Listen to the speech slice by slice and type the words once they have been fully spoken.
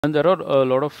And there are a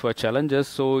lot of challenges.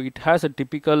 So it has a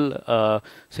typical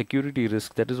security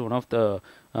risk. That is one of the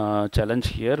challenge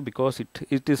here, because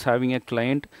it is having a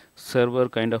client server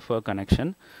kind of a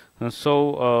connection.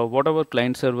 So whatever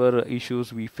client server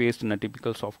issues we faced in a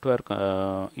typical software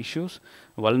issues,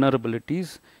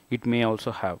 vulnerabilities, it may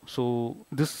also have. So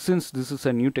since this is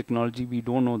a new technology, we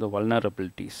don't know the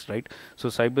vulnerabilities, right? So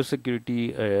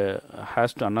cybersecurity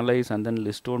has to analyze and then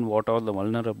list on what are the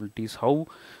vulnerabilities, how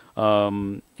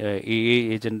AA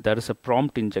agent, there is a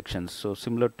prompt injection. So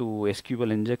similar to SQL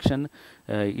injection,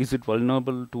 is it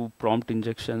vulnerable to prompt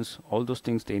injections? All those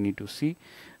things they need to see.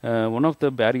 One of the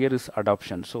barrier is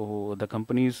adoption. So the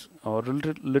companies are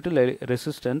little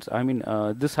resistance. I mean,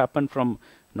 this happened from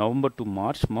November to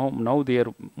March. Now they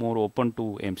are more open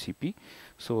to MCP.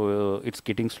 So it's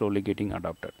slowly getting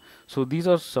adopted. So these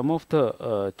are some of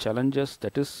the challenges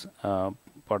that is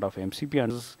part of MCP,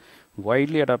 and is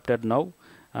widely adopted now,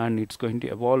 and it's going to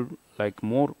evolve like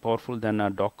more powerful than a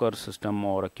Docker system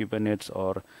or a Kubernetes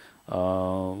or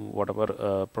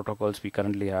whatever protocols we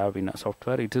currently have in a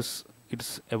software. It's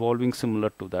evolving similar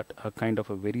to that, a kind of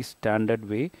a very standard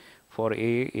way for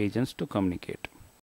AI agents to communicate.